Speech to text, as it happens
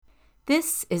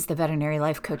This is the Veterinary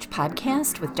Life Coach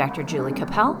Podcast with Dr. Julie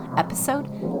Capel, episode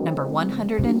number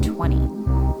 120.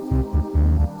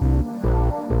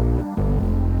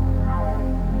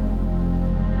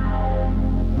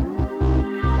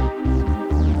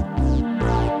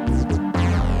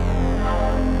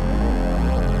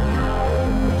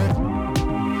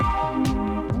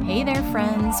 Hey there,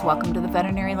 friends. Welcome to the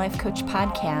Veterinary Life Coach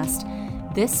Podcast.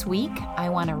 This week, I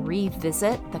want to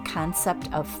revisit the concept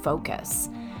of focus.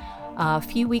 A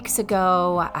few weeks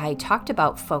ago, I talked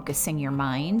about focusing your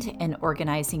mind and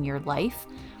organizing your life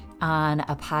on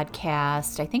a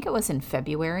podcast. I think it was in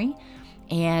February.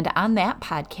 And on that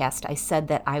podcast, I said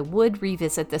that I would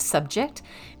revisit this subject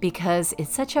because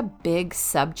it's such a big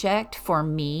subject for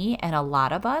me and a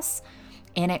lot of us.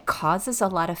 And it causes a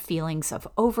lot of feelings of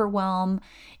overwhelm.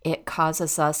 It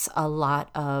causes us a lot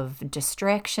of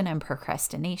distraction and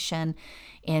procrastination.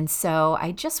 And so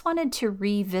I just wanted to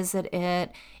revisit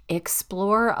it,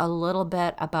 explore a little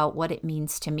bit about what it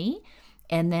means to me,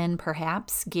 and then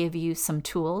perhaps give you some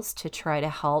tools to try to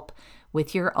help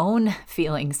with your own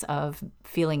feelings of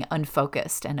feeling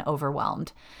unfocused and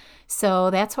overwhelmed.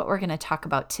 So that's what we're going to talk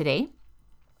about today.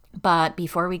 But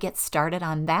before we get started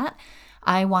on that,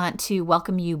 I want to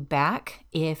welcome you back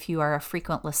if you are a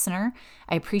frequent listener.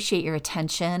 I appreciate your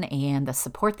attention and the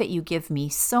support that you give me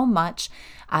so much.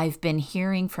 I've been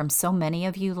hearing from so many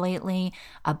of you lately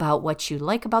about what you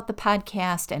like about the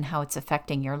podcast and how it's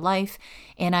affecting your life,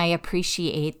 and I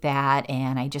appreciate that,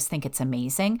 and I just think it's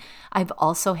amazing. I've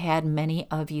also had many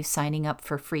of you signing up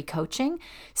for free coaching,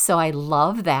 so I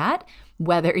love that.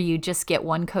 Whether you just get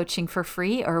one coaching for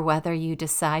free or whether you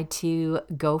decide to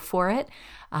go for it,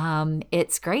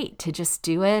 it's great to just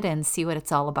do it and see what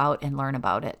it's all about and learn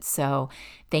about it. So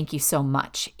thank you so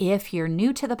much. If you're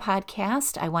new to the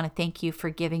podcast, I want to thank you for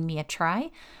giving me a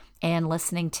try and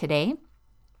listening today.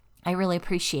 I really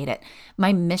appreciate it.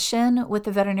 My mission with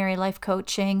the Veterinary Life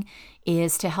Coaching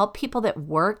is to help people that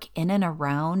work in and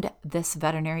around this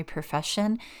veterinary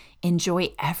profession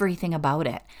enjoy everything about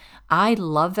it. I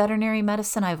love veterinary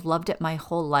medicine. I've loved it my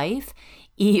whole life.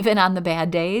 Even on the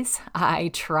bad days, I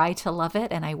try to love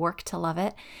it and I work to love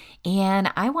it.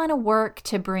 And I want to work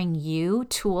to bring you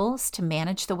tools to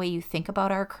manage the way you think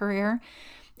about our career.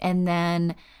 And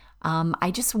then I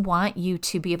just want you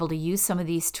to be able to use some of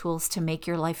these tools to make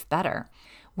your life better.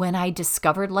 When I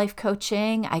discovered life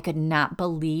coaching, I could not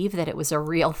believe that it was a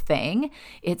real thing.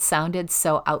 It sounded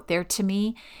so out there to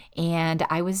me, and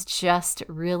I was just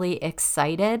really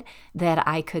excited that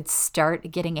I could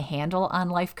start getting a handle on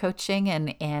life coaching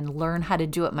and learn how to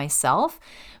do it myself.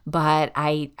 But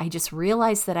I just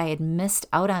realized that I had missed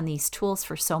out on these tools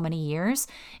for so many years,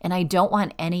 and I don't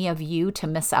want any of you to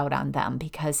miss out on them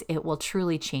because it will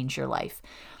truly change your life.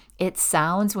 It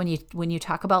sounds, when you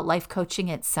talk about life coaching,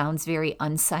 it sounds very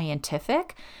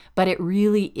unscientific, but it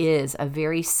really is a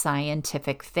very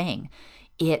scientific thing.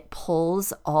 It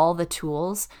pulls all the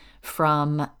tools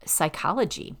from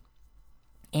psychology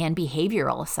and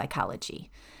behavioral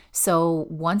psychology. So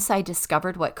once I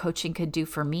discovered what coaching could do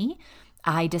for me,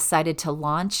 I decided to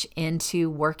launch into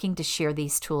working to share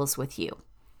these tools with you.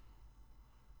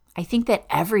 I think that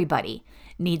everybody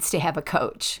needs to have a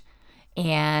coach.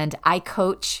 And I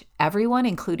coach everyone,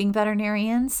 including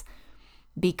veterinarians,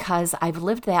 because I've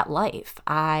lived that life.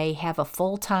 I have a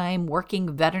full-time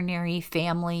working veterinary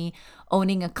family,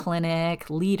 owning a clinic,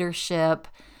 leadership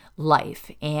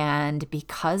life. And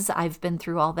because I've been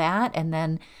through all that and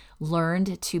then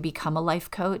learned to become a life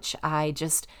coach, I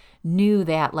just knew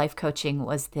that life coaching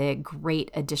was the great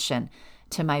addition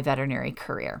to my veterinary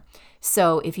career.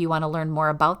 So if you want to learn more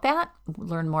about that,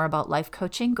 learn more about life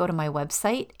coaching, go to my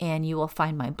website and you will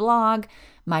find my blog,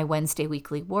 my Wednesday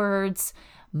weekly words,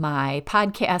 my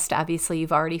podcast. Obviously,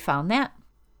 you've already found that.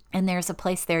 And there's a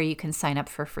place there you can sign up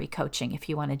for free coaching. If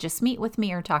you want to just meet with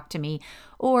me or talk to me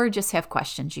or just have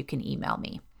questions, you can email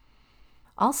me.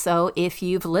 Also, if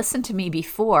you've listened to me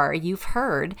before, you've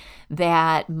heard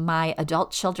that my adult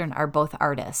children are both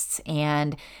artists,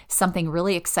 and something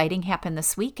really exciting happened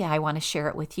this week. I want to share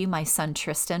it with you. My son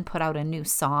Tristan put out a new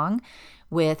song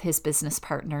with his business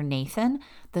partner Nathan.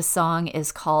 The song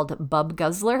is called Bub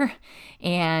Guzzler,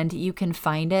 and you can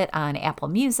find it on Apple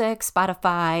Music,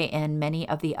 Spotify, and many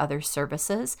of the other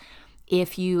services.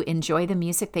 If you enjoy the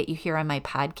music that you hear on my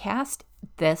podcast,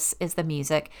 this is the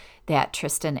music that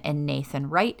Tristan and Nathan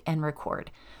write and record.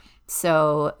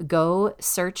 So go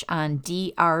search on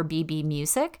DRBB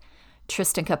Music,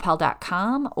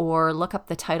 tristancapel.com, or look up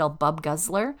the title Bub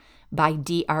Guzzler by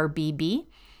DRBB,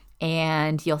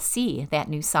 and you'll see that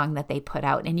new song that they put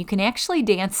out. And you can actually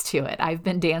dance to it. I've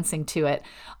been dancing to it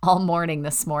all morning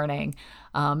this morning.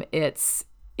 It's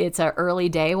It's an early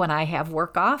day when I have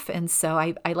work off, and so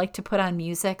I like to put on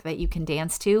music that you can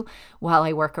dance to while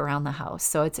I work around the house.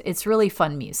 So it's really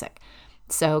fun music.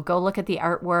 So go look at the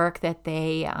artwork that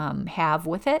they have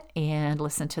with it and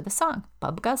listen to the song,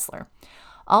 Bub Guzzler.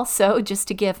 Also, just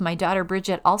to give my daughter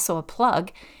Bridget also a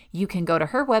plug, you can go to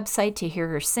her website to hear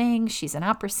her sing. She's an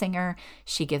opera singer.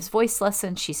 She gives voice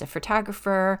lessons. She's a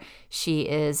photographer. She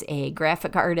is a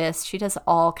graphic artist. She does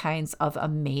all kinds of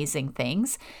amazing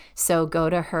things. So go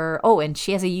to her. Oh, and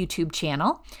she has a YouTube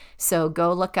channel. So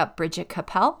go look up Bridget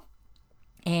Capel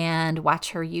and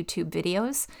watch her YouTube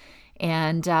videos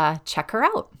and check her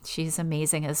out. She's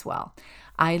amazing as well.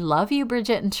 I love you,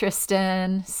 Bridget and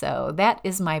Tristan. So that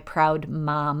is my proud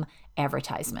mom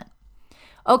advertisement.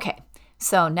 Okay,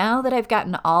 so now that I've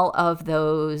gotten all of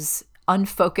those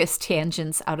unfocused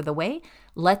tangents out of the way,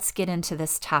 let's get into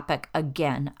this topic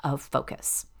again of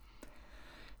focus.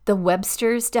 The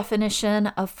Webster's definition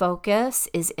of focus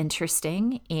is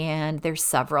interesting, and there's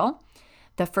several.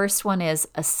 The first one is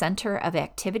a center of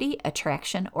activity,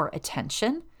 attraction, or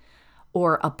attention,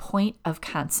 or a point of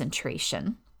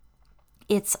concentration.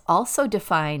 It's also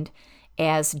defined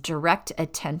as direct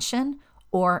attention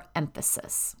or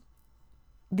emphasis.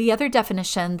 The other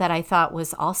definition that I thought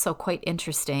was also quite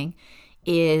interesting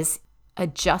is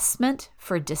adjustment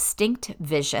for distinct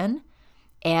vision,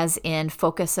 as in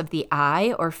focus of the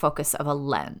eye or focus of a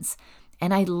lens.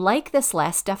 And I like this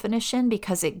last definition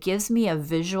because it gives me a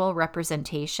visual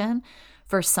representation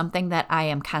for something that I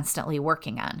am constantly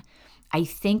working on. I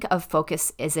think of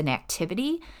focus as an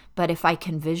activity, but if I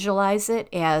can visualize it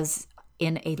as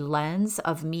in a lens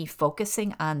of me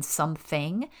focusing on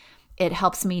something, it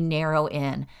helps me narrow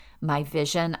in my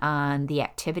vision on the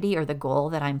activity or the goal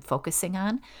that I'm focusing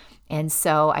on. And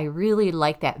so I really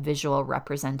like that visual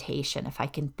representation. If I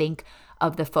can think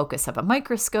of the focus of a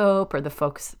microscope or the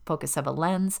focus of a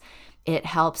lens, it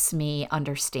helps me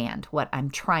understand what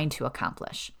I'm trying to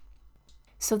accomplish.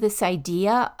 So this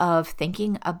idea of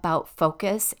thinking about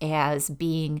focus as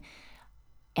being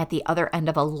at the other end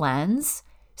of a lens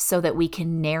so that we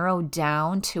can narrow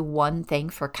down to one thing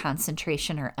for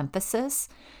concentration or emphasis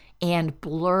and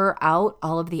blur out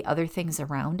all of the other things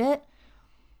around it,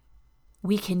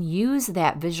 we can use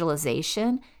that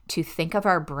visualization to think of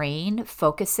our brain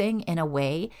focusing in a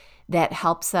way that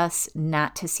helps us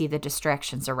not to see the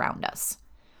distractions around us.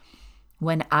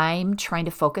 When I'm trying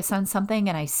to focus on something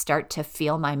and I start to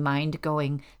feel my mind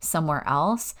going somewhere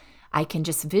else, I can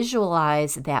just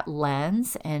visualize that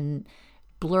lens and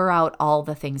blur out all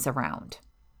the things around.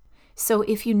 So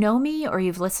if you know me or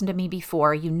you've listened to me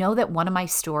before, you know that one of my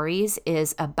stories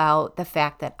is about the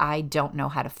fact that I don't know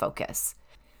how to focus.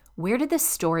 Where did this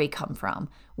story come from?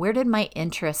 Where did my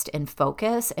interest in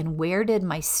focus and where did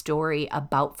my story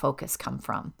about focus come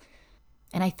from?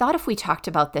 And I thought if we talked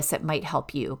about this, it might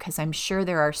help you because I'm sure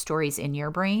there are stories in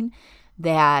your brain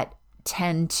that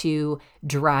tend to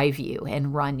drive you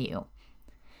and run you.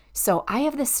 So I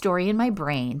have this story in my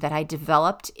brain that I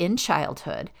developed in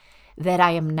childhood that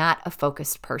I am not a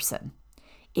focused person.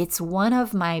 It's one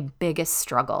of my biggest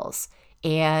struggles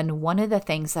and one of the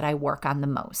things that I work on the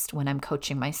most when I'm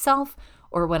coaching myself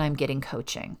or when I'm getting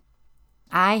coaching.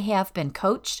 I have been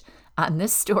coached on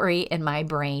this story in my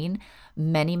brain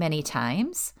many, many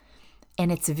times,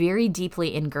 and it's very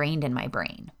deeply ingrained in my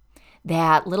brain.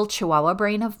 That little Chihuahua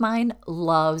brain of mine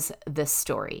loves this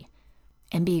story.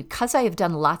 And because I have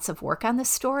done lots of work on this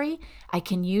story, I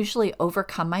can usually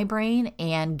overcome my brain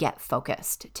and get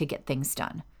focused to get things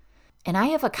done. And I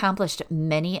have accomplished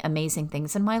many amazing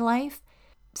things in my life.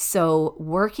 So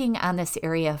working on this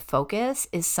area of focus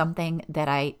is something that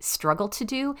I struggle to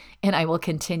do, and I will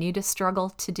continue to struggle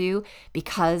to do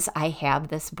because I have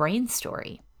this brain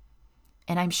story.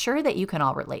 And I'm sure that you can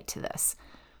all relate to this.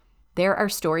 There are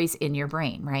stories in your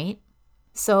brain, right?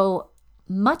 So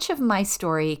much of my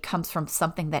story comes from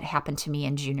something that happened to me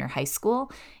in junior high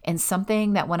school and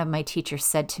something that one of my teachers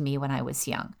said to me when I was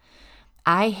young.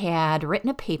 I had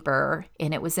written a paper,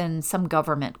 and it was in some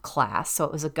government class, so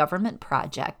it was a government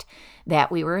project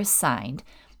that we were assigned.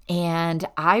 And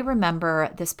I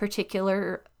remember this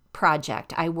particular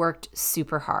project. I worked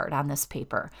super hard on this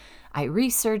paper. I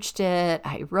researched it,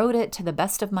 I wrote it to the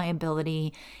best of my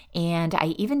ability, and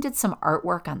I even did some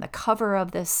artwork on the cover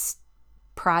of this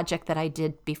project that I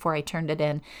did before I turned it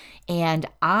in. And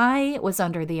I was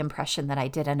under the impression that I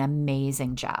did an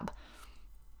amazing job.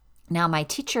 Now, my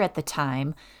teacher at the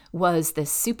time was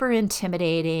this super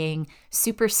intimidating,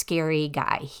 super scary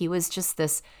guy. He was just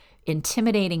this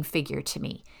intimidating figure to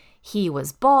me. He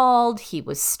was bald, he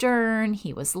was stern,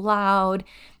 he was loud,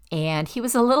 And he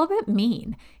was a little bit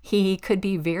mean. He could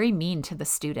be very mean to the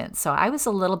students. So I was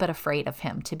a little bit afraid of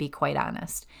him, to be quite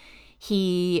honest.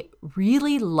 He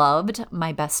really loved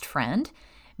my best friend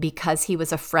because he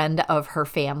was a friend of her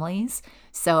family's.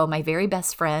 So my very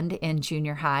best friend in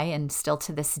junior high, and still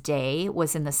to this day,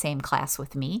 was in the same class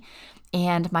with me.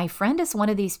 And my friend is one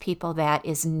of these people that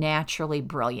is naturally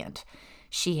brilliant.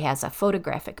 She has a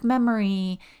photographic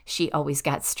memory. She always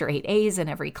got straight A's in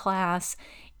every class.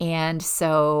 And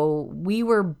so we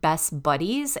were best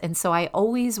buddies. And so I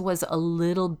always was a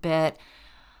little bit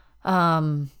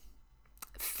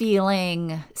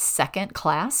feeling second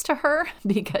class to her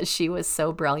because she was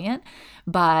so brilliant.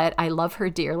 But I love her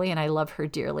dearly, and I love her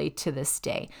dearly to this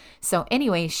day. So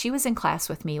anyway, she was in class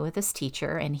with me with this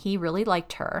teacher, and he really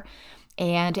liked her.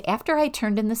 And after I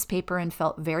turned in this paper and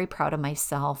felt very proud of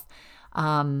myself,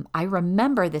 I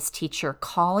remember this teacher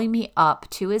calling me up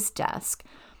to his desk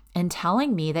and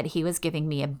telling me that he was giving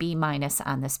me a B-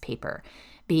 on this paper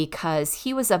because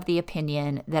he was of the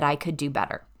opinion that I could do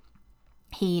better.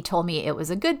 He told me it was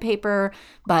a good paper,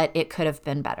 but it could have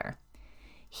been better.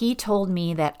 He told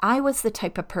me that I was the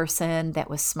type of person that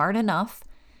was smart enough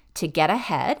to get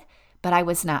ahead, but I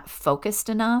was not focused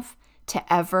enough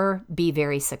to ever be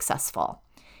very successful.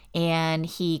 And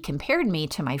he compared me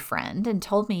to my friend and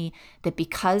told me that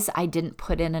because I didn't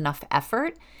put in enough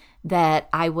effort, that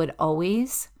I would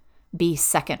always be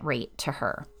second rate to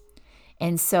her.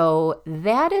 And so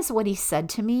that is what he said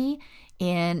to me,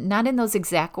 and not in those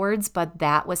exact words, but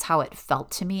that was how it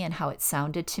felt to me and how it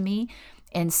sounded to me.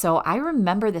 And so I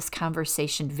remember this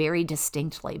conversation very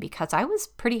distinctly because I was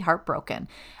pretty heartbroken.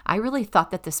 I really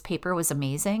thought that this paper was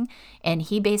amazing, and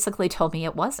he basically told me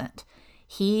it wasn't.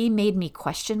 He made me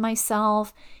question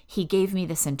myself. He gave me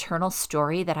this internal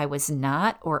story that I was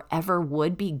not or ever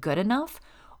would be good enough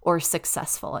or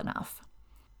successful enough.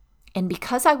 And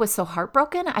because I was so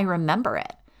heartbroken, I remember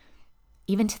it.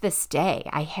 Even to this day,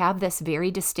 I have this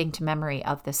very distinct memory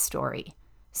of this story.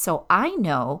 So I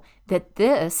know that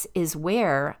this is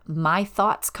where my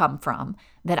thoughts come from,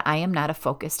 that I am not a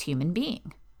focused human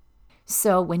being.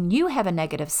 So when you have a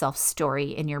negative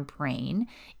self-story in your brain,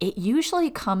 it usually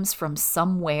comes from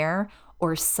somewhere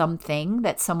or something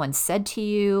that someone said to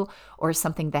you or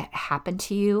something that happened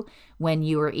to you when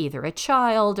you were either a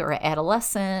child or an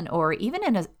adolescent or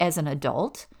even as an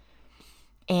adult.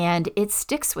 And it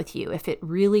sticks with you if it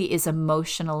really is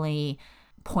emotionally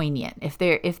poignant. If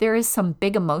there is some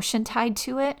big emotion tied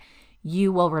to it,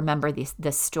 you will remember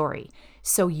this story.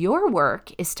 So your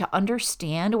work is to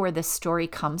understand where this story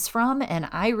comes from, and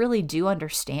I really do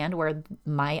understand where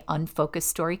my unfocused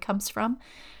story comes from,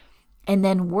 and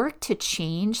then work to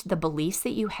change the beliefs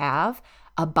that you have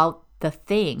about the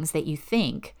things that you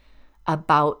think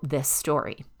about this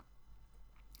story.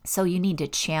 So you need to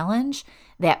challenge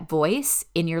that voice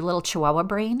in your little Chihuahua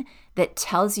brain that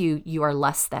tells you you are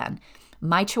less than.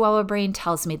 My Chihuahua brain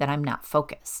tells me that I'm not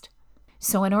focused.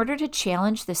 So in order to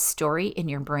challenge this story in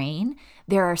your brain,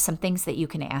 there are some things that you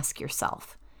can ask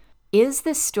yourself. Is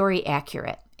this story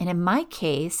accurate? And in my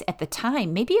case, at the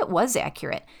time, maybe it was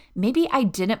accurate. Maybe I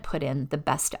didn't put in the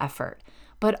best effort.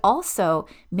 But also,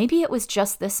 maybe it was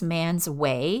just this man's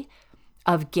way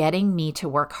of getting me to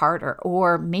work harder.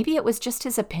 Or maybe it was just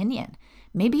his opinion.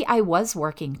 Maybe I was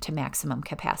working to maximum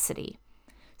capacity.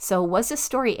 So was this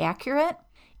story accurate?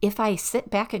 If I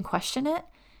sit back and question it,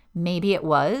 maybe it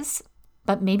was,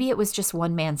 but maybe it was just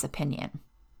one man's opinion.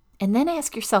 And then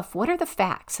ask yourself, what are the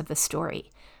facts of the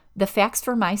story? The facts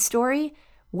for my story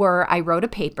were I wrote a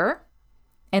paper,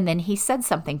 and then he said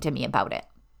something to me about it.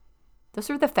 Those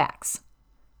are the facts.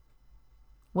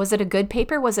 Was it a good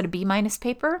paper? Was it a B-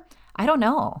 paper? I don't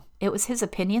know. It was his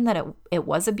opinion that it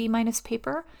was a B-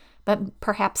 paper, but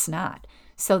perhaps not.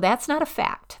 So that's not a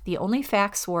fact. The only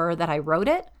facts were that I wrote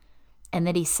it and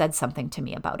that he said something to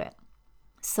me about it.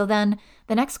 So then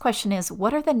the next question is,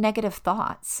 what are the negative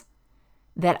thoughts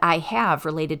that I have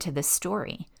related to this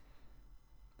story?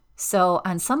 So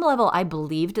on some level, I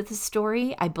believed the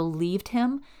story. I believed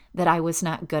him that I was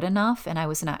not good enough and I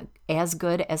was not as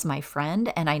good as my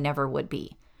friend and I never would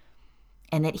be.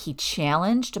 And that he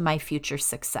challenged my future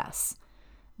success.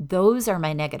 Those are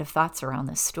my negative thoughts around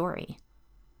this story.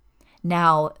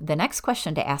 Now, the next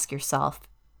question to ask yourself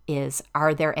is,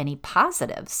 are there any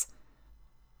positives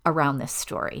around this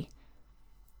story?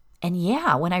 And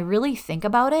yeah, when I really think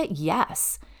about it,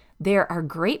 yes, there are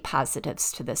great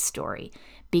positives to this story.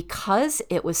 Because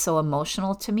it was so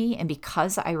emotional to me and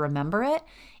because I remember it,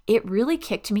 it really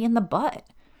kicked me in the butt.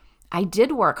 I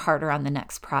did work harder on the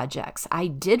next projects. I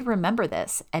did remember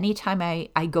this. Anytime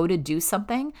I go to do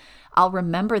something, I'll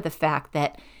remember the fact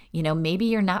that, maybe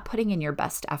you're not putting in your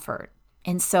best effort.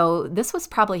 And so this was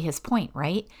probably his point,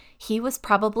 right? He was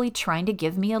probably trying to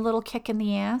give me a little kick in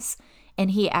the ass,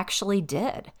 and he actually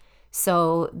did.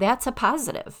 So that's a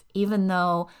positive, even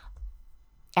though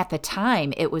at the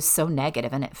time it was so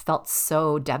negative and it felt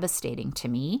so devastating to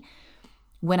me.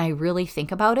 When I really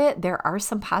think about it, there are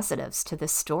some positives to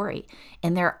this story,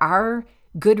 and there are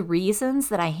good reasons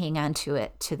that I hang on to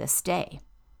it to this day.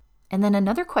 And then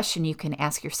another question you can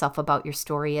ask yourself about your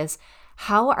story is,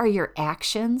 how are your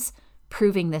actions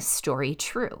proving this story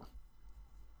true?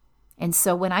 And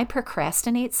so when I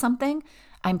procrastinate something,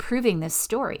 I'm proving this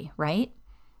story, right?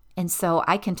 And so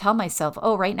I can tell myself,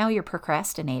 oh, right now you're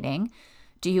procrastinating.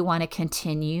 Do you want to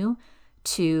continue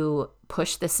to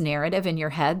push this narrative in your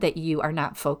head that you are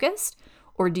not focused?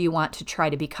 Or do you want to try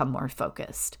to become more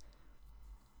focused?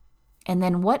 And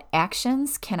then what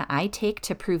actions can I take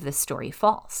to prove this story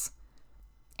false?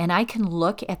 And I can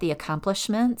look at the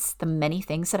accomplishments, the many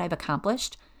things that I've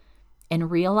accomplished, and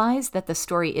realize that the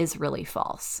story is really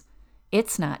false.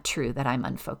 It's not true that I'm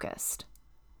unfocused.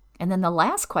 And then the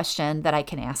last question that I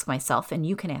can ask myself, and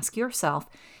you can ask yourself,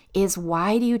 is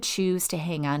why do you choose to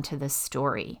hang on to this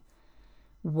story?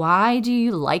 Why do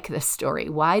you like this story?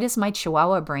 Why does my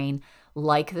Chihuahua brain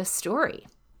like this story?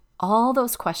 All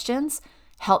those questions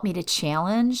help me to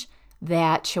challenge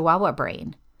that Chihuahua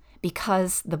brain,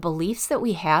 because the beliefs that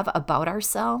we have about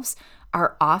ourselves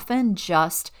are often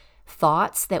just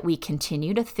thoughts that we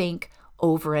continue to think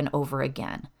over and over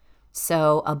again.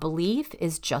 So a belief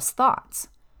is just thoughts.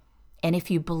 And if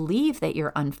you believe that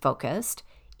you're unfocused,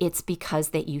 it's because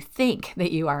that you think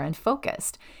that you are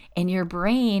unfocused. And your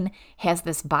brain has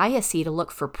this bias-y to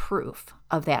look for proof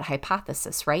of that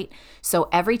hypothesis, right? So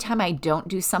every time I don't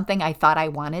do something I thought I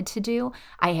wanted to do,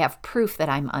 I have proof that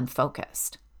I'm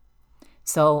unfocused.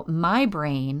 So my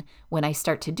brain, when I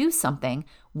start to do something,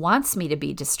 wants me to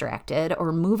be distracted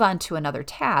or move on to another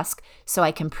task so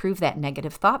I can prove that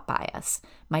negative thought bias.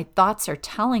 My thoughts are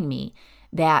telling me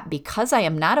that because I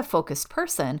am not a focused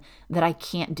person, that I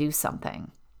can't do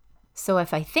something. So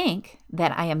if I think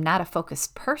that I am not a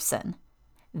focused person,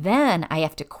 then I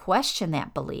have to question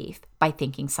that belief by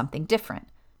thinking something different.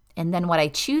 And then what I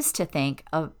choose to think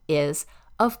of is,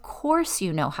 of course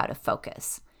you know how to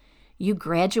focus. You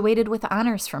graduated with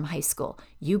honors from high school.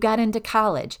 You got into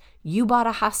college. You bought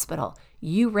a hospital.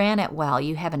 You ran it well.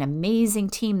 You have an amazing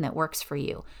team that works for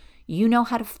you. You know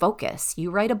how to focus.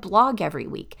 You write a blog every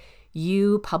week.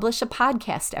 You publish a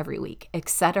podcast every week,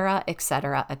 etc.,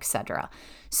 etc., etc.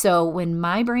 So when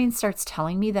my brain starts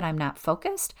telling me that I'm not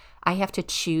focused, I have to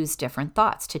choose different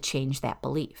thoughts to change that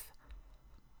belief.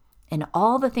 And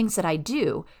all the things that I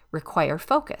do require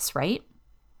focus, right?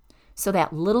 So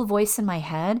that little voice in my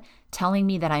head telling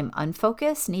me that I'm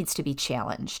unfocused needs to be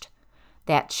challenged.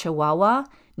 That Chihuahua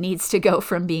needs to go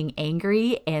from being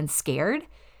angry and scared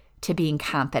to being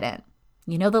confident.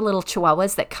 You know the little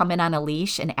Chihuahuas that come in on a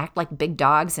leash and act like big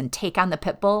dogs and take on the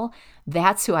pit bull?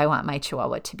 That's who I want my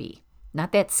Chihuahua to be.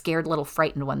 Not that scared little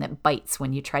frightened one that bites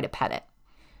when you try to pet it.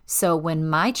 So when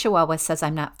my Chihuahua says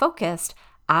I'm not focused,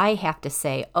 I have to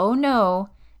say, oh no,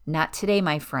 not today,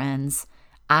 my friends.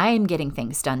 I am getting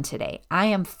things done today. I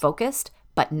am focused,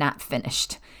 but not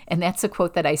finished. And that's a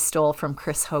quote that I stole from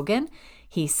Chris Hogan.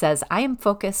 He says, I am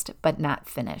focused, but not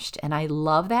finished. And I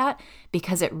love that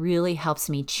because it really helps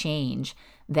me change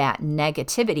that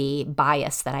negativity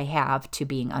bias that I have to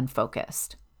being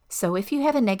unfocused. So if you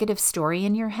have a negative story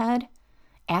in your head,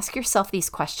 ask yourself these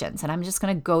questions. And I'm just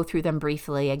going to go through them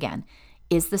briefly again.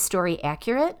 Is the story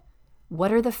accurate?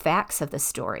 What are the facts of the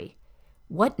story?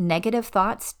 What negative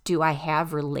thoughts do I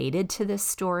have related to this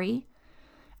story?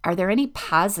 Are there any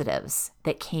positives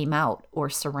that came out or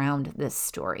surround this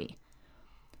story?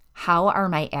 How are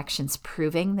my actions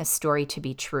proving this story to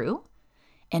be true?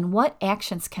 And what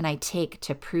actions can I take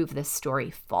to prove this story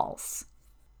false?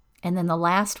 And then the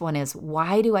last one is,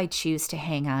 why do I choose to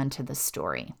hang on to the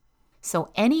story?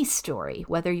 So any story,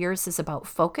 whether yours is about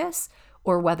focus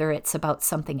or whether it's about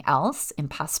something else,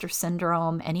 imposter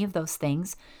syndrome, any of those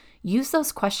things, use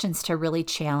those questions to really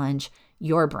challenge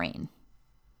your brain.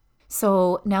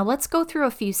 So now let's go through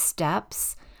a few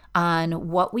steps on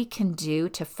what we can do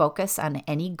to focus on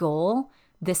any goal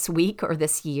this week or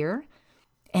this year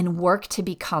and work to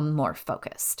become more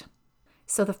focused.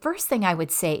 So the first thing I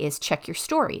would say is check your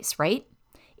stories, right?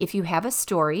 If you have a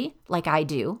story, like I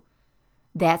do,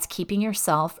 that's keeping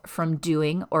yourself from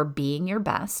doing or being your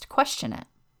best, question it.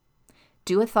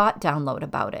 Do a thought download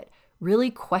about it. Really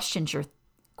question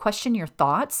your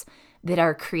thoughts that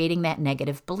are creating that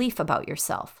negative belief about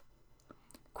yourself.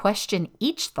 Question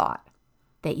each thought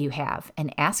that you have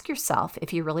and ask yourself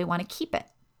if you really want to keep it.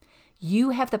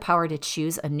 You have the power to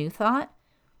choose a new thought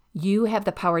You have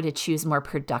the power to choose more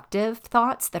productive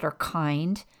thoughts that are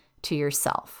kind to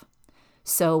yourself.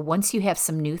 So once you have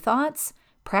some new thoughts,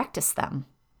 practice them.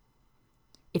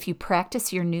 If you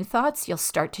practice your new thoughts, you'll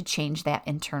start to change that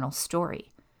internal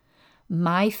story.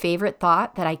 My favorite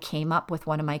thought that I came up with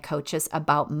one of my coaches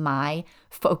about my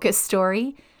focus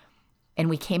story, and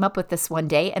we came up with this one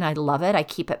day, and I love it. I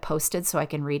keep it posted so I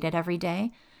can read it every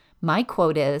day. My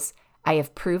quote is, "I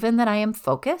have proven that I am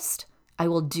focused. I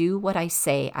will do what I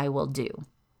say I will do."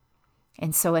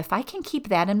 And so if I can keep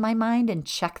that in my mind and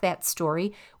check that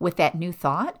story with that new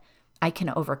thought, I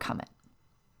can overcome it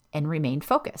and remain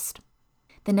focused.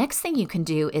 The next thing you can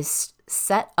do is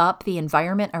set up the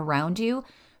environment around you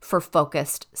for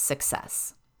focused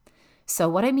success. So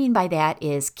what I mean by that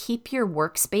is keep your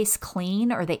workspace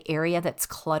clean, or the area that's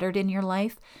cluttered in your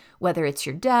life, whether it's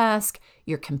your desk,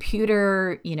 your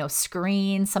computer,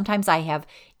 screen. Sometimes I have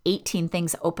 18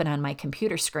 things open on my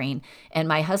computer screen, and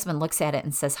my husband looks at it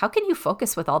and says, "How can you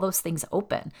focus with all those things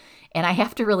open?" And I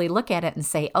have to really look at it and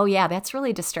say, "Oh yeah, that's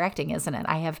really distracting, isn't it?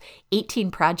 I have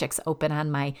 18 projects open on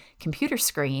my computer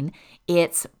screen.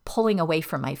 It's pulling away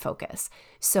from my focus."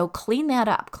 So clean that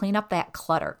up, clean up that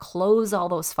clutter, close all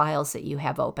those files that you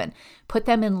have open, put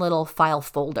them in little file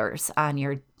folders on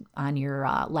your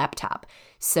laptop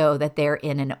so that they're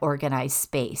in an organized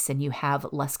space and you have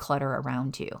less clutter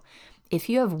around you. If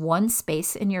you have one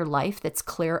space in your life that's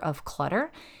clear of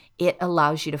clutter, it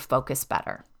allows you to focus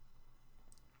better.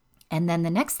 And then the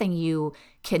next thing you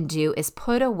can do is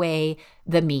put away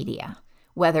the media,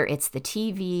 whether it's the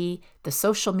TV, the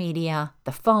social media,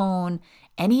 the phone,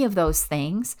 any of those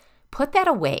things. Put that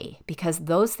away, because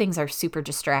those things are super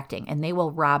distracting and they will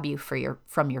rob you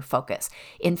from your focus.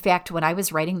 In fact, when I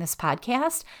was writing this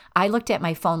podcast, I looked at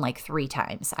my phone like 3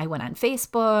 times. I went on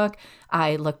Facebook.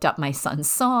 I looked up my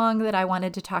son's song that I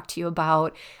wanted to talk to you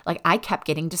about. Like, I kept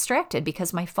getting distracted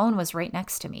because my phone was right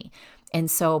next to me.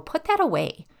 And so put that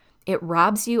away. It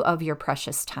robs you of your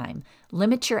precious time.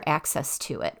 Limit your access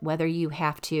to it, whether you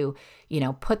have to,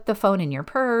 put the phone in your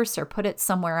purse or put it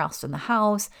somewhere else in the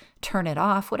house, turn it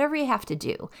off, whatever you have to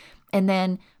do. And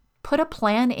then put a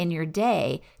plan in your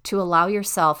day to allow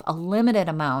yourself a limited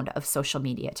amount of social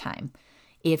media time.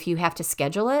 If you have to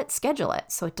schedule it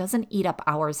so it doesn't eat up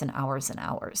hours and hours and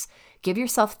hours. Give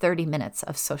yourself 30 minutes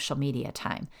of social media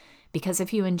time. Because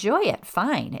if you enjoy it,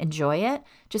 fine, enjoy it.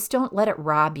 Just don't let it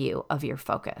rob you of your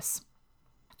focus.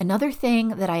 Another thing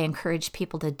that I encourage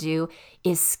people to do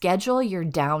is schedule your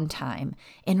downtime.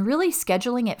 And really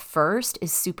scheduling it first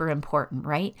is super important,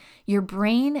 right? Your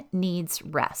brain needs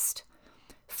rest.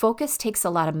 Focus takes a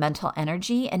lot of mental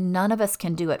energy, and none of us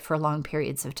can do it for long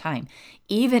periods of time.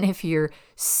 Even if you're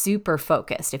super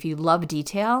focused, if you love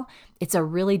detail, it's a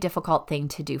really difficult thing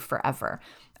to do forever.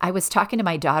 I was talking to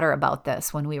my daughter about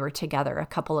this when we were together a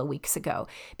couple of weeks ago,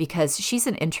 because she's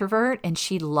an introvert and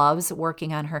she loves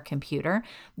working on her computer.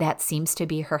 That seems to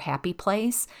be her happy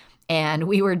place. And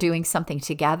we were doing something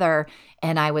together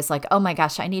and I was like, "Oh my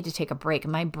gosh, I need to take a break.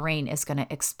 My brain is going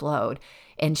to explode."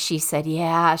 And she said,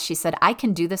 "Yeah," she said, "I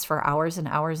can do this for hours and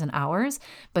hours and hours,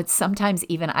 but sometimes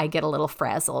even I get a little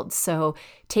frazzled." So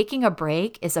taking a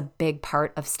break is a big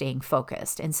part of staying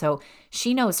focused. And so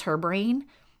she knows her brain.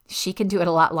 She can do it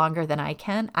a lot longer than I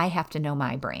can. I have to know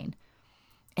my brain.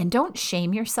 And don't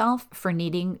shame yourself for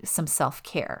needing some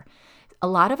self-care. A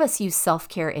lot of us use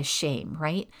self-care as shame,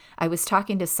 right? I was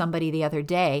talking to somebody the other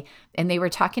day and they were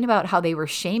talking about how they were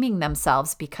shaming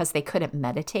themselves because they couldn't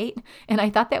meditate. And I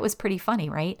thought that was pretty funny,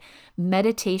 right?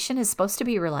 Meditation is supposed to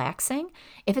be relaxing.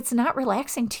 If it's not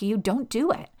relaxing to you, don't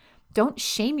do it. Don't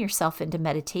shame yourself into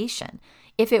meditation.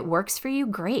 If it works for you,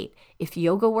 great. If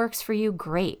yoga works for you,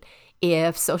 great.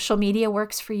 If social media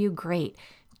works for you, great.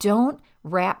 Don't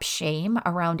wrap shame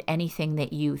around anything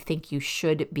that you think you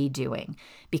should be doing,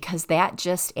 because that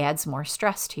just adds more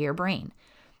stress to your brain.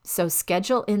 So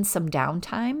schedule in some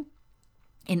downtime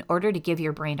in order to give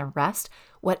your brain a rest,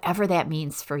 whatever that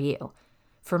means for you.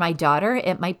 For my daughter,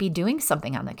 it might be doing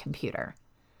something on the computer.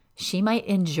 She might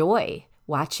enjoy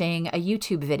watching a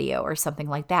YouTube video or something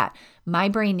like that. My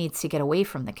brain needs to get away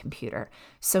from the computer.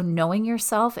 So knowing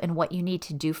yourself and what you need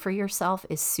to do for yourself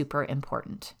is super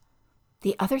important.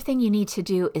 The other thing you need to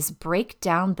do is break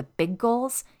down the big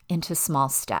goals into small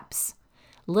steps.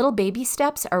 Little baby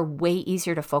steps are way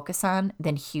easier to focus on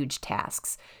than huge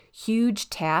tasks. Huge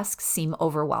tasks seem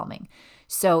overwhelming.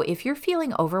 So if you're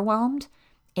feeling overwhelmed,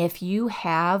 if you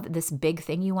have this big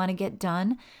thing you want to get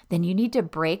done, then you need to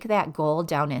break that goal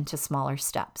down into smaller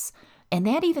steps. And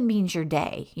that even means your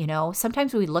day.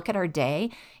 Sometimes we look at our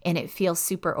day and it feels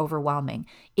super overwhelming.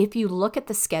 If you look at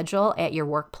the schedule at your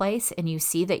workplace and you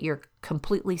see that you're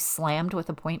completely slammed with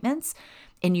appointments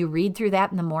and you read through that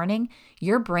in the morning,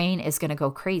 your brain is going to go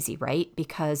crazy, right?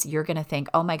 Because you're going to think,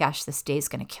 oh my gosh, this day is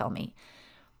going to kill me.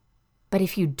 But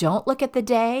if you don't look at the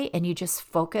day and you just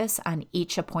focus on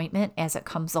each appointment as it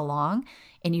comes along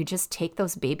and you just take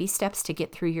those baby steps to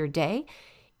get through your day,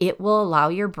 it will allow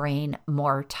your brain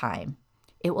more time.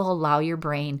 It will allow your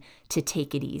brain to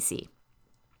take it easy.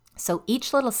 So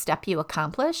each little step you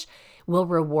accomplish will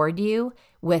reward you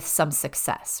with some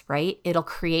success, right? It'll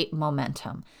create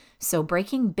momentum. So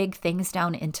breaking big things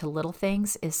down into little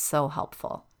things is so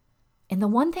helpful. And the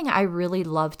one thing I really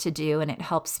love to do, and it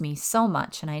helps me so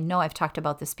much, and I know I've talked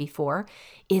about this before,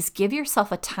 is give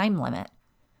yourself a time limit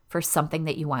for something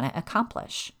that you want to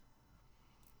accomplish.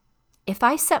 If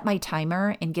I set my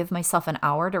timer and give myself an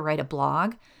hour to write a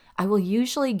blog, I will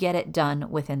usually get it done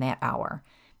within that hour.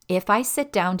 If I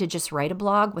sit down to just write a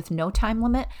blog with no time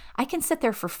limit, I can sit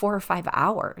there for 4 or 5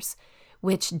 hours,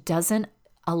 which doesn't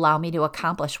allow me to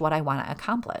accomplish what I want to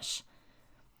accomplish.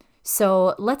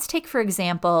 So let's take, for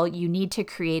example, you need to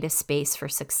create a space for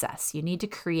success. You need to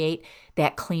create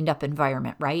that cleaned up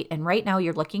environment, right? And right now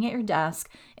you're looking at your desk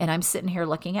and I'm sitting here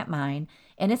looking at mine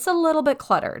and it's a little bit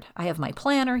cluttered. I have my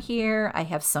planner here. I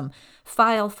have some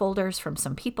file folders from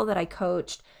some people that I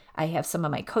coached. I have some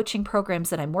of my coaching programs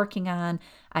that I'm working on.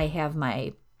 I have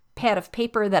my pad of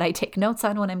paper that I take notes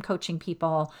on when I'm coaching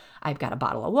people. I've got a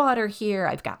bottle of water here.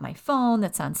 I've got my phone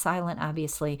that's on silent,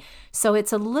 obviously. So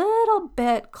it's a little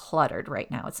bit cluttered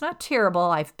right now. It's not terrible.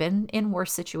 I've been in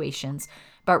worse situations,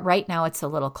 but right now it's a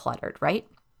little cluttered, right?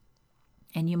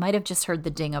 And you might have just heard the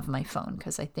ding of my phone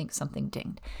because I think something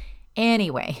dinged.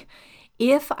 Anyway,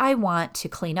 if I want to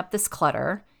clean up this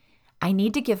clutter, I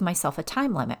need to give myself a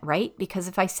time limit, right? Because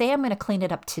if I say I'm going to clean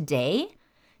it up today,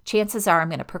 chances are I'm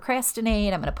going to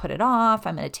procrastinate, I'm going to put it off,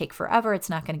 I'm going to take forever, it's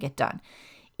not going to get done.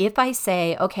 If I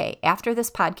say, okay, after this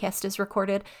podcast is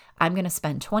recorded, I'm going to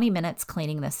spend 20 minutes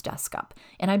cleaning this desk up.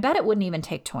 And I bet it wouldn't even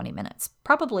take 20 minutes,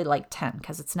 probably like 10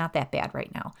 because it's not that bad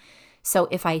right now. So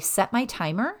if I set my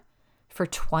timer for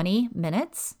 20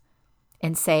 minutes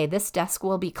and say this desk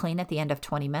will be clean at the end of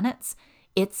 20 minutes,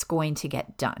 it's going to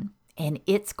get done. And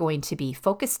it's going to be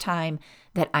focused time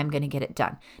that I'm going to get it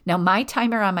done. Now, my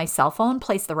timer on my cell phone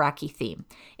plays the Rocky theme.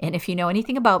 And if you know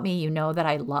anything about me, you know that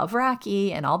I love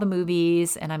Rocky and all the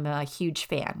movies, and I'm a huge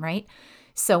fan, right?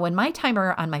 So when my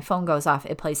timer on my phone goes off,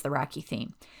 it plays the Rocky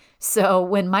theme. So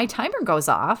when my timer goes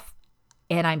off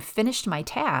and I'm finished my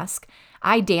task,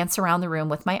 I dance around the room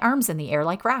with my arms in the air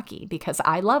like Rocky because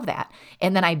I love that.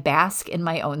 And then I bask in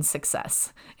my own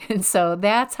success. And so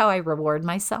that's how I reward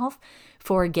myself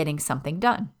for getting something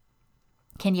done.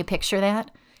 Can you picture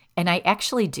that? And I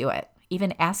actually do it.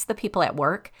 Even ask the people at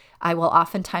work. I will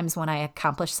oftentimes, when I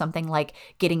accomplish something like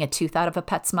getting a tooth out of a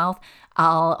pet's mouth,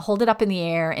 I'll hold it up in the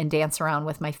air and dance around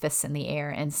with my fists in the air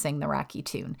and sing the Rocky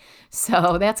tune.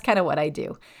 So that's kind of what I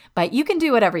do. But you can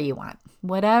do whatever you want.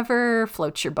 Whatever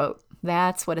floats your boat.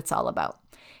 That's what it's all about.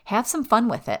 Have some fun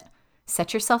with it.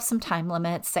 Set yourself some time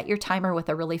limits. Set your timer with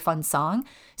a really fun song.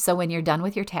 So when you're done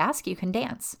with your task, you can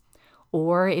dance.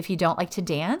 Or if you don't like to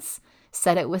dance,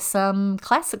 set it with some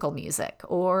classical music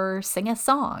or sing a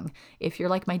song. If you're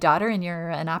like my daughter and you're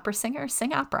an opera singer,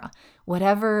 sing opera.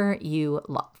 Whatever you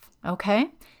love,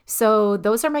 okay? So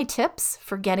those are my tips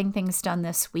for getting things done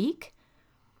this week.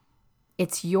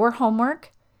 It's your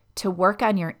homework to work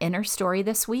on your inner story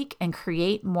this week and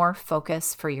create more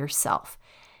focus for yourself.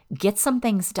 Get some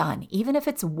things done. Even if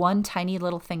it's one tiny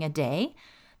little thing a day,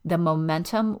 the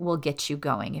momentum will get you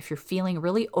going. If you're feeling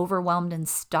really overwhelmed and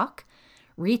stuck,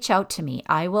 reach out to me.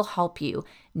 I will help you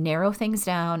narrow things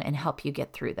down and help you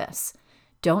get through this.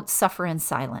 Don't suffer in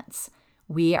silence.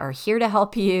 We are here to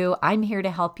help you. I'm here to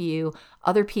help you.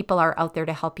 Other people are out there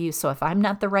to help you. So if I'm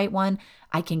not the right one,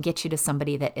 I can get you to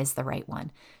somebody that is the right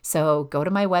one. So go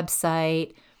to my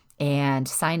website and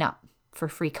sign up for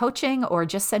free coaching or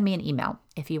just send me an email.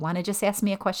 If you want to just ask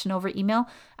me a question over email,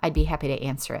 I'd be happy to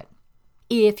answer it.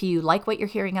 If you like what you're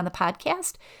hearing on the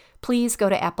podcast, please go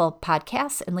to Apple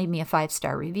Podcasts and leave me a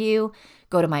 5-star review.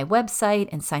 Go to my website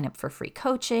and sign up for free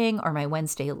coaching or my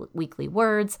Wednesday weekly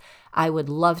words. I would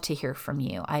love to hear from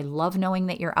you. I love knowing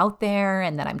that you're out there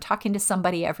and that I'm talking to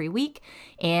somebody every week.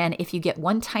 And if you get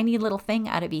one tiny little thing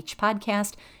out of each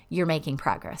podcast, you're making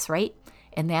progress, right?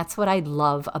 And that's what I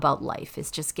love about life,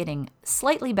 is just getting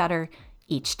slightly better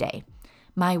each day.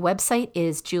 My website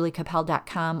is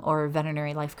juliecapel.com or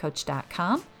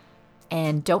veterinarylifecoach.com.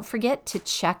 And don't forget to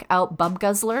check out Bub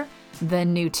Guzzler, the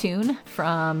new tune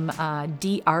from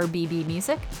DRBB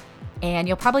Music. And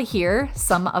you'll probably hear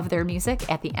some of their music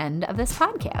at the end of this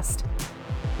podcast.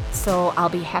 So I'll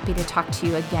be happy to talk to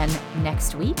you again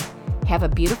next week. Have a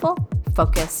beautiful,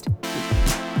 focused week.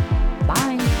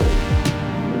 Bye.